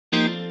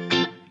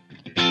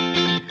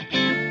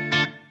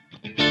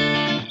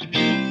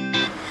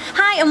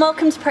and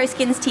welcome to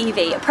Proskins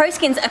TV.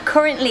 Proskins are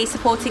currently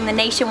supporting the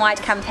nationwide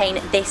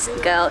campaign This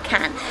Girl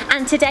Can,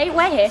 and today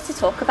we're here to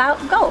talk about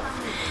golf.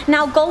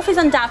 Now, golf is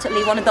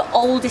undoubtedly one of the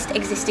oldest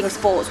existing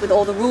sports, with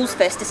all the rules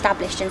first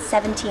established in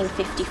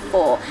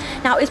 1754.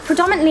 Now, it's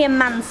predominantly a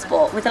man's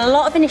sport, with a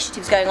lot of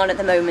initiatives going on at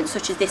the moment,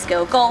 such as This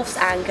Girl Golfs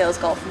and Girls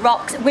Golf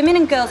Rocks. Women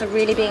and girls are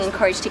really being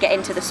encouraged to get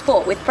into the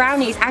sport, with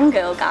brownies and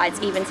girl guides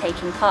even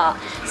taking part.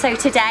 So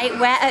today,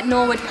 we're at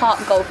Norwood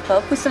Park Golf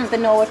Club with some of the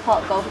Norwood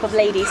Park Golf Club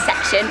ladies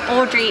section,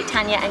 Audrey,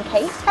 Tanya and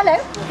Kate. Hello.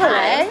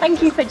 Hello.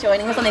 Thank you for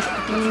joining us on this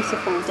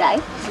beautiful day.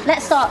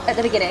 Let's start at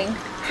the beginning.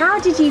 How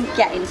did you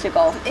get into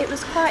golf? It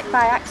was quite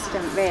by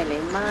accident, really.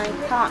 My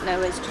partner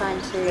was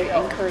trying to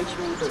encourage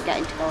me to get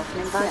into golf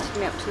and invited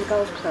me up to the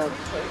golf club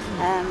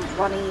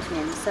one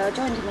evening. So I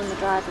joined him on the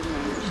driving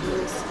range.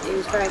 He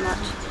was very much,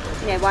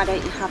 why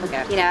don't you have a go?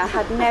 I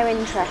had no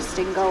interest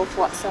in golf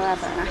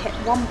whatsoever, and I hit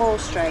one ball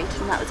straight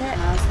and that was it.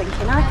 And I was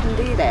thinking, I can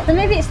do this. So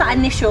maybe it's that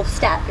initial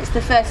step, it's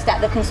the first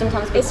step that can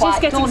sometimes be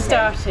quite daunting. It's just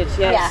getting started,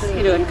 yes.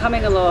 Yeah. And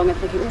coming along and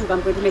thinking, oh,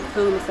 I'm going to make a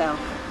fool of myself.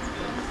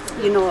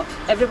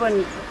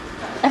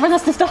 Everyone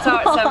has to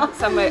start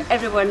somewhere.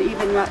 Everyone,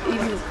 even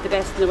the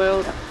best in the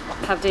world,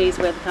 have days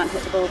where they can't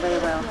hit the ball very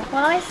well.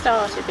 Well, I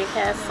started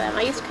because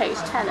I used to coach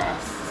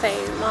tennis, so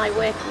my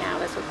working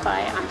hours were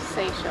quite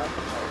antisocial.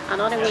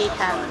 And on a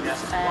weekend,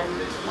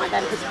 my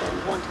then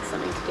husband wanted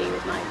something to do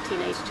with my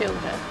teenage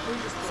children,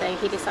 so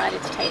he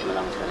decided to take them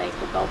along to the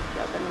local golf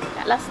club and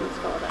get lessons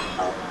for them.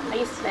 Oh, I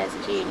used to play as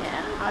a junior,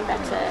 I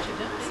better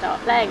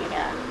start playing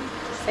again.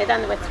 So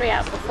then there were 3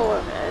 out of the 4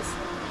 of us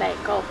playing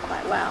golf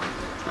quite well,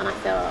 and I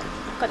thought,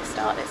 I've got to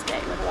start this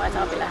game, otherwise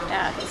I'll be left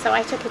out. So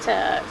I took it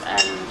up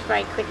and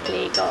very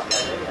quickly got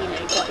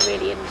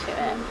really into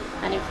it.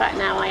 And in fact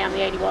now I am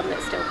the only one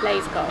that still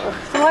plays golf.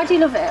 So why do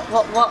you love it?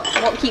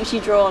 What keeps you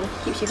drawn,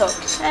 keeps you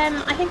hooked?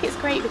 I think it's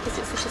great because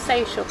it's such a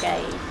social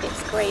game.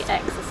 It's great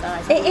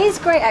exercise. It is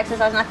great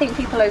exercise, and I think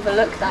people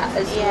overlook that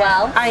as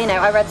well.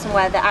 I read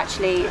somewhere that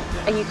actually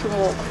you can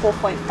walk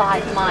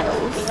 4.5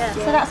 miles. Yeah.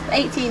 So that's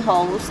 18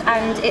 holes,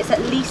 and it's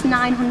at least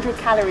 900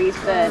 calories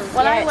burned.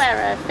 Well, I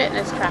wear a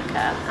fitness tracker,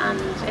 and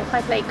if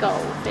I play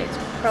golf, it's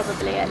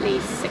probably at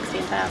least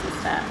 16,000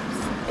 steps.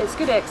 It's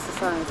good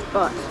exercise,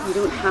 but you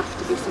don't have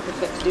to be super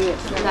fit to do it.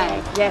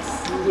 No. Yes,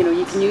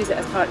 you can use it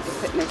as part of your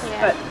fitness,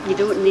 but you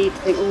don't need to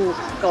think,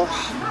 oh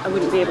gosh, I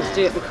wouldn't be able to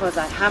do it because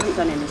I haven't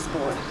done any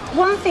sport.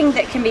 One thing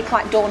that can be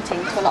quite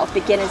daunting to a lot of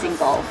beginners in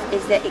golf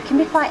is that it can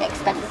be quite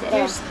expensive.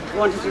 Here's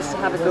wanted just to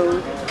have a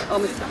go.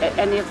 Almost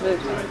any of the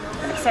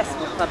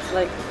accessible clubs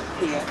like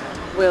here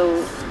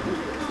will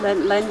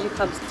lend you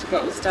clubs to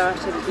get you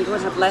started. You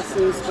don't have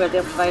lessons where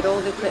they'll provide all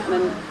the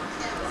equipment.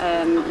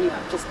 You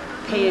just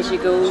pay as you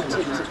go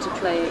to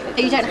play.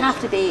 You don't have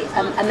to be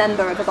a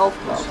member of a golf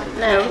club.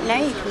 No,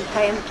 you can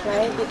pay and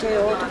play. We do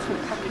all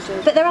different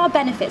packages. But there are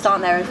benefits,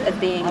 aren't there, of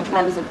being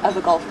members of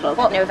a golf club?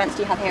 What events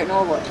do you have here at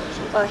Norwood?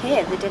 Well,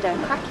 here they did a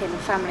cracking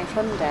family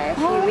fun day a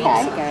few weeks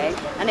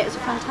ago, and it was a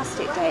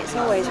fantastic day. It's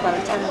always well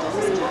attended,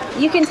 isn't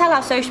it? You can tell how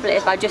sociable it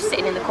is by just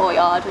sitting in the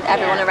courtyard with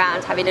everyone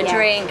around, having a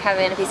drink,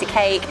 having a piece of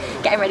cake,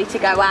 getting ready to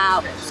go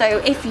out. So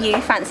if you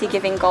fancy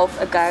giving golf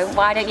a go,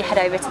 why don't you head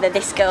over to the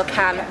This Girl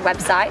Can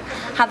website,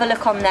 have a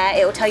look on there.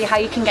 It will tell you how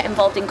you can get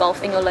involved in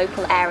golf in your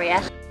local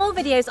area. For more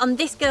videos on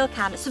This Girl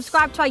Can,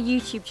 subscribe to our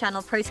YouTube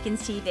channel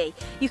Proskins TV.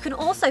 You can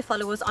also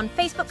follow us on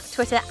Facebook,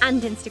 Twitter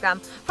and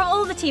Instagram. From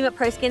all the team at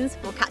Proskins,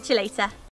 we'll catch you later.